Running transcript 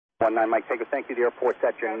19 Mike Tango, thank you. The airport's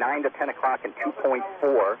at your 9 to 10 o'clock and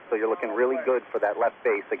 2.4, so you're looking really good for that left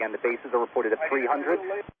base. Again, the bases are reported at 300.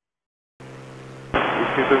 You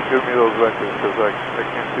just give me those vectors because I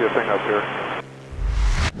can't see a thing up here.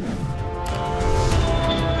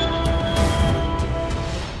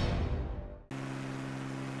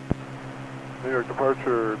 New York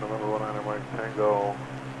departure, November 19 Mike Tango,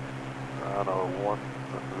 on a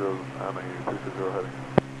 360 heading.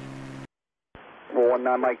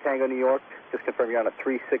 19 Mike Tango, New York, just confirm you're on a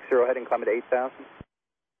 360 heading, climbing to 8,000.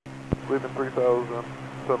 Leaving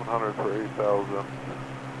 3,700 for 8,000,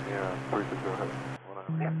 and 360 heading.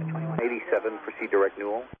 87, proceed direct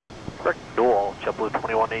Newell. Direct Newell, JetBlue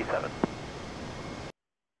 2187.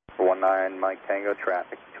 19 Mike Tango,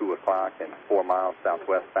 traffic 2 o'clock and 4 miles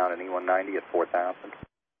southwestbound in E190 at 4,000.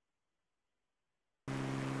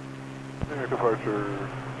 New York departure,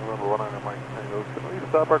 November 19 Mike Tango. Can we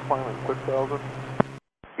stop our climb at 6,000?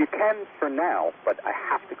 You can for now, but I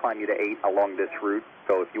have to climb you to 8 along this route.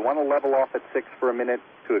 So if you want to level off at 6 for a minute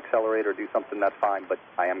to accelerate or do something, that's fine, but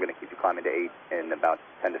I am going to keep you climbing to 8 in about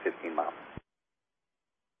 10 to 15 miles.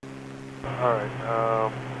 All right.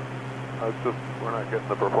 We're not getting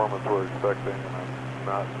the performance we're expecting, and I'm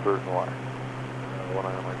not certain why.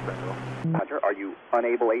 19 Mike Tango. Roger, are you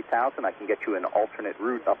unable 8,000? I can get you an alternate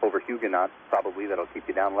route up over Huguenot, probably that'll keep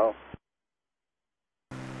you down low.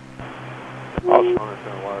 I also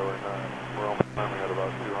understand why we're only climbing at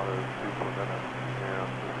about 200 feet per minute, and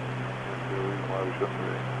the reason why we shouldn't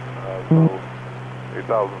be. So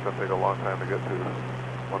 8,000 is going to take a long time to get to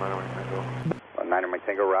 19 Mike Tango. 19 Mike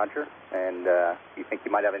Tango, Roger. And you think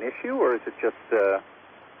you might have an issue, or is it just you're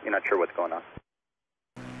not sure what's going on?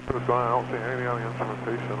 What's going on? I don't see anything on the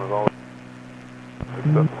instrumentation at all,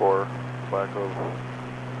 except for lack of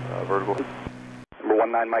vertical. Number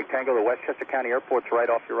 19 Mike Tango, the Westchester County Airport's right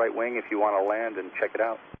off your right wing if you want to land and check it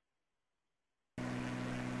out.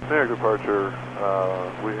 New York departure,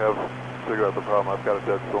 we have figured out the problem. I've got a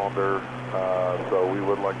dead cylinder, so we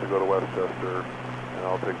would like to go to Westchester, and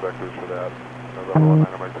I'll take vectors for that. November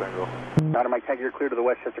 19 Mike Tango. 19 Mike Tango, you're clear to the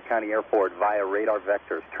Westchester County Airport via radar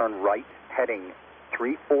vectors. Turn right, heading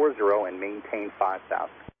 340 and maintain 5,000.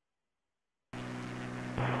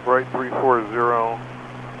 Right 340,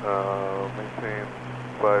 maintain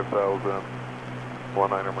 5,000,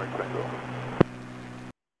 19 Mike Tango.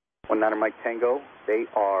 19 Mike Tango, they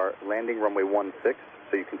are landing runway 16,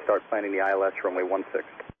 so you can start planning the ILS runway 16.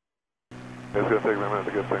 It's going to take me a minute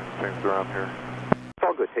to get things changed around here. It's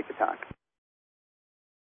all good, take your time.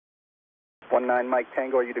 19 Mike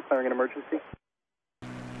Tango, are you declaring an emergency?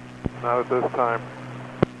 Not at this time.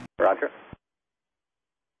 Roger.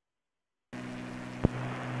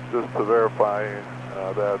 Just to verify,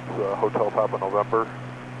 that's Hotel Papa November,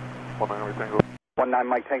 19 Mike Tango. 19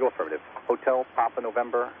 Mike Tango, affirmative. Hotel Papa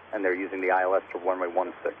November, and they're using the ILS for runway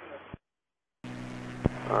 16.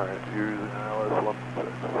 All right, using ILS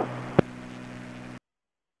 16.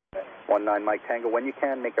 19 Mike Tango, when you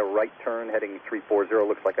can, make a right turn heading 340.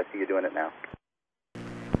 Looks like I see you doing it now.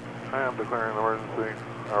 I am declaring an emergency.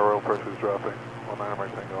 Our oil pressure is dropping. 19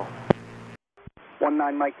 Mike Tango.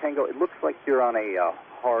 19 Mike Tango, it looks like you're on a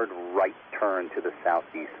hard right turn to the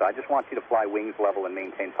southeast. So I just want you to fly wings level and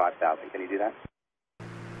maintain 5,000. Can you do that?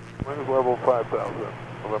 Wings level 5,000.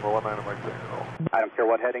 November 19 Mike Tango. I don't care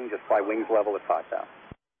what heading, just fly wings level at 5,000.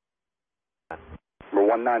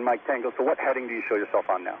 Number 19 Mike Tango, so what heading do you show yourself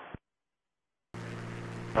on now?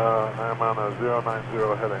 I'm on a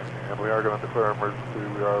 090 heading, and we are going to declare emergency.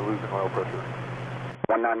 We are losing oil pressure.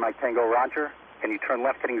 19 Mike Tango, Roger. Can you turn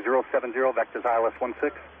left heading 070, vectors ILS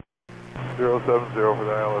 16? 070 for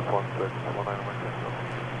the ILS 16, 19 Mike Tango.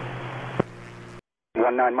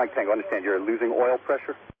 19 Mike Tango, understand you're losing oil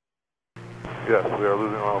pressure? Yes, we are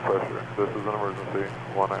losing oil pressure. This is an emergency.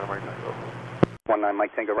 19 Mike Tango. 19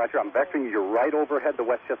 Mike Tango, Roger. I'm vectoring you. You're right overhead the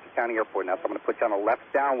Westchester County Airport now, so I'm going to put you on a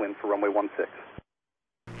left downwind for runway 16.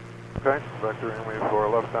 Okay, vectoring me for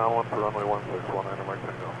left downwind for runway 16, 19 Mike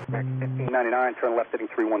Tango. 1599, turn left heading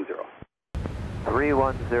 310.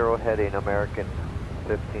 310 heading American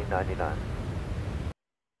 1599.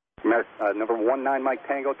 Number 19 Mike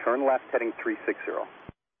Tango, turn left heading 360.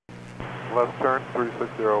 Left turn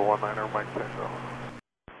 360, 19 Mike Tango.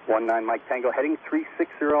 19 Mike Tango, heading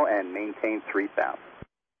 360 and maintain 3,000.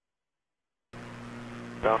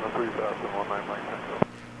 Down to 3,000, 19 Mike Tango.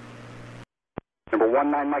 Number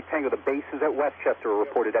 19 Mike Tango, the bases at Westchester are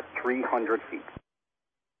reported at 300 feet.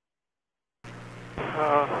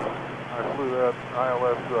 I flew that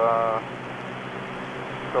ILS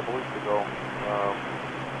a couple weeks ago,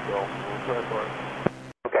 so we'll try for it.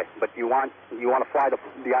 Okay, but you want to fly the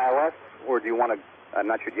ILS, or do you want to I'm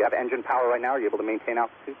not sure, do you have engine power right now? Are you able to maintain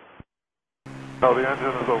altitude? No, the engine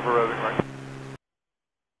is overriding right now.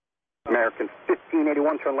 American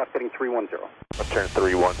 1581, turn left heading 310. Let's turn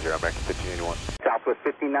 310, American 1581. Southwest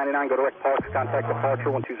 1599, go direct Parks, contact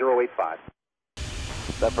departure 12085.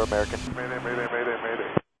 That for American. Mayday, mayday, mayday,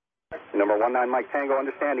 mayday. Number 19 Mike Tango,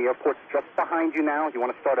 understand the airport's just behind you now. You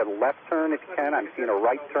want to start a left turn if you can. I'm seeing a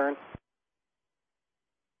right turn.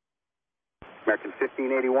 American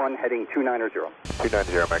 1581, heading 290.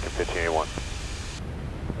 290, American 1581.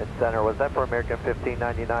 And center, was that for American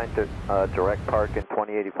 1599 to direct park in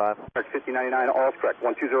 2085? American 1599, all's correct.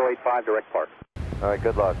 12085, direct park. All right,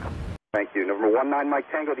 good luck. Thank you. Number 19 Mike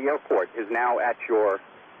Tango, the airport is now at your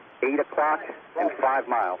 8 o'clock and 5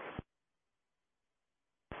 miles.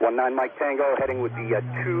 19 Mike Tango, heading with the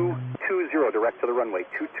 220 direct to the runway.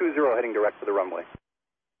 220 heading direct to the runway.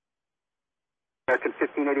 American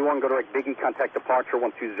 1581, go direct Big E, contact departure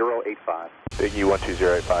 12085. Big E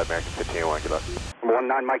 12085, American 1581, good luck.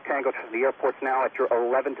 19 Mike Tango, the airport's now at your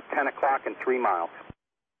 11 to 10 o'clock and 3 miles.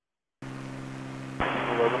 11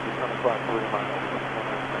 to 10 o'clock, 3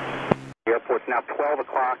 miles. The airport's now 12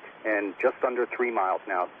 o'clock and just under 3 miles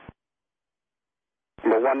now.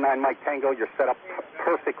 Number 19 Mike Tango, you're set up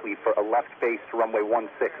perfectly for a left base to runway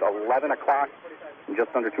 16, 11 o'clock and just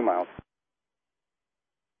under 2 miles.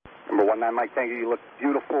 Number 19 Mike Tango, you look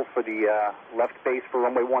beautiful for the left base for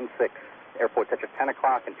runway 16. Airport's at your 10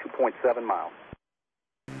 o'clock and 2.7 miles.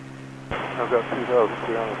 I've got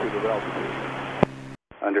 2,300 feet of altitude.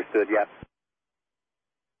 Understood, yes.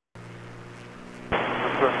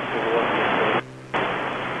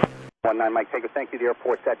 19 Mike Tango, thank you. The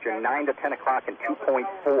airport's at your 9 to 10 o'clock and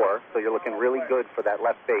 2.4, so you're looking really good for that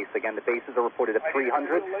left base. Again, the bases are reported at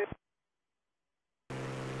 300.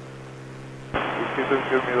 You didn't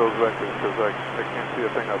give me those vectors because I can't see a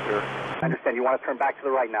thing up here. I understand. You want to turn back to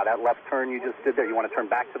the right now. That left turn you just did there, you want to turn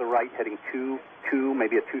back to the right, heading 2,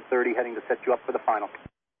 maybe a 230, heading to set you up for the final.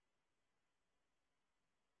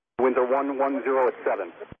 Winds are 110 at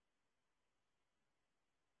 7.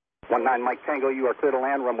 19 Mike Tango, you are clear to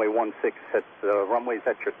land, runway 16. Runway's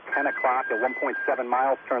at your 10 o'clock at 1.7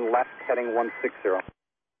 miles, turn left, heading 160.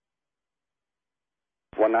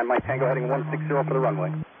 19 Mike Tango, heading 160 for the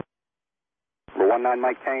runway. Number 19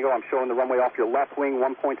 Mike Tango, I'm showing the runway off your left wing,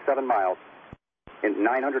 1.7 miles. In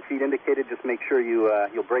 900 feet indicated, just make sure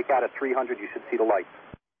you'll break out at 300, you should see the lights.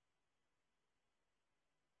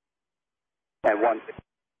 And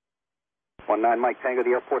 19 Mike Tango,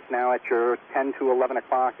 the airport's now at your 10 to 11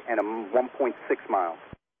 o'clock and 1.6 miles.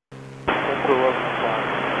 10 to 11 o'clock,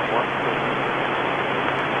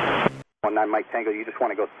 19 Mike Tango, you just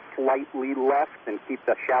want to go slightly left and keep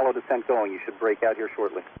the shallow descent going. You should break out here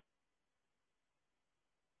shortly.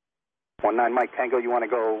 19 Mike Tango, you want to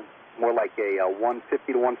go more like a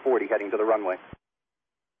 150 to 140 heading to the runway.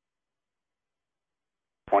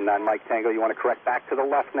 19 Mike Tango, you want to correct back to the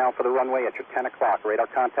left now for the runway at your 10 o'clock. Radar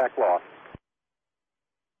contact lost.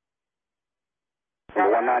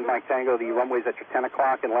 19 Mike Tango, the runway's at your 10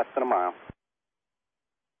 o'clock in less than a mile.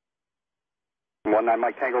 19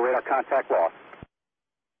 Mike Tango, radar contact lost.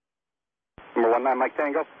 Number 19 Mike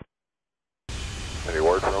Tango. Any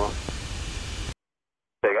word from him?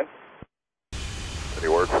 Say again? Any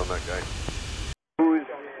word from that guy?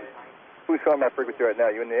 Who's calling my frequency right now?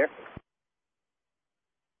 You in the air?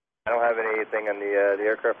 I don't have anything on the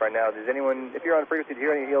aircraft right now. Does anyone, if you're on frequency, do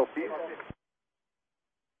you hear any ELCs?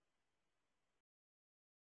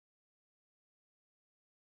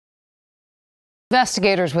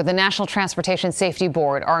 Investigators with the National Transportation Safety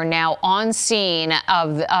Board are now on scene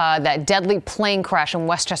of that deadly plane crash in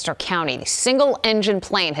Westchester County. The single-engine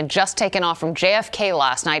plane had just taken off from JFK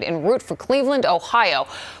last night en route for Cleveland, Ohio,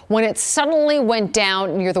 when it suddenly went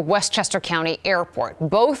down near the Westchester County Airport.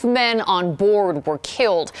 Both men on board were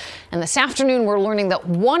killed, and this afternoon we're learning that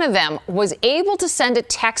one of them was able to send a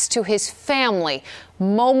text to his family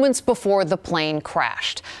moments before the plane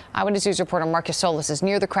crashed. Eyewitness News reporter Marcus Solis is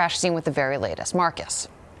near the crash scene with the very latest. Marcus.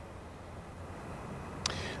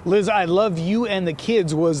 Liz, I love you and the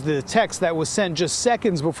kids was the text that was sent just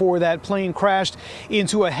seconds before that plane crashed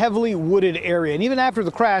into a heavily wooded area. And even after the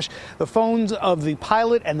crash, the phones of the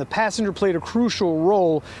pilot and the passenger played a crucial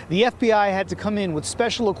role. The FBI had to come in with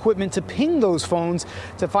special equipment to ping those phones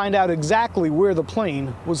to find out exactly where the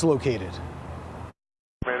plane was located.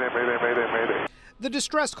 Mayday, mayday, mayday, mayday. The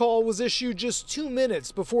distress call was issued just 2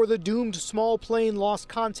 minutes before the doomed small plane lost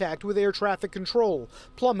contact with air traffic control,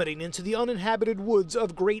 plummeting into the uninhabited woods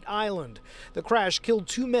of Great Island. The crash killed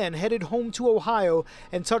 2 men headed home to Ohio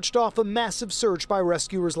and touched off a massive search by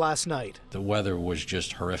rescuers last night. The weather was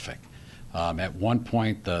just horrific. At one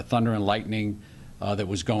point, the thunder and lightning that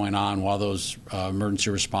was going on while those emergency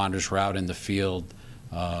responders were out in the field.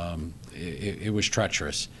 It was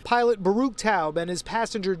treacherous. Pilot Baruch Taub and his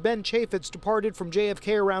passenger Ben Chaffetz departed from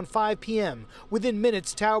JFK around 5 p.m. Within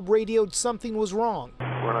minutes, Taub radioed something was wrong.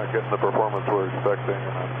 We're not getting the performance we're expecting,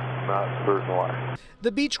 and I'm not certain why.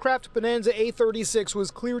 The Beechcraft Bonanza A36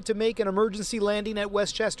 was cleared to make an emergency landing at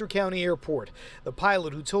Westchester County Airport. The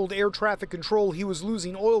pilot, who told air traffic control he was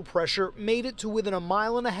losing oil pressure, made it to within 1.5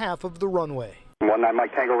 miles of the runway. 19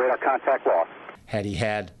 Mike Tango radar contact lost. Had he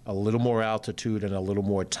had a little more altitude and a little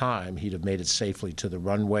more time, he'd have made it safely to the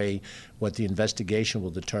runway. What the investigation will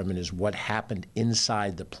determine is what happened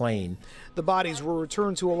inside the plane. The bodies were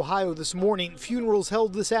returned to Ohio this morning. Funerals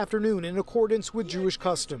held this afternoon in accordance with Jewish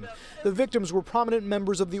custom. The victims were prominent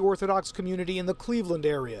members of the Orthodox community in the Cleveland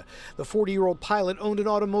area. The 40-year-old pilot owned an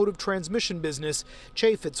automotive transmission business.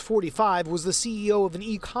 Chaffetz, 45, was the CEO of an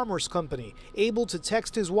e-commerce company, able to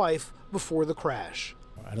text his wife before the crash.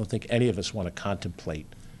 I don't think any of us want to contemplate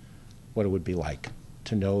what it would be like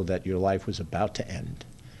to know that your life was about to end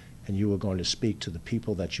and you were going to speak to the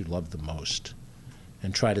people that you love the most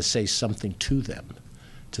and try to say something to them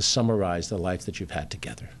to summarize the life that you've had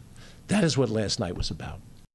together. That is what last night was about.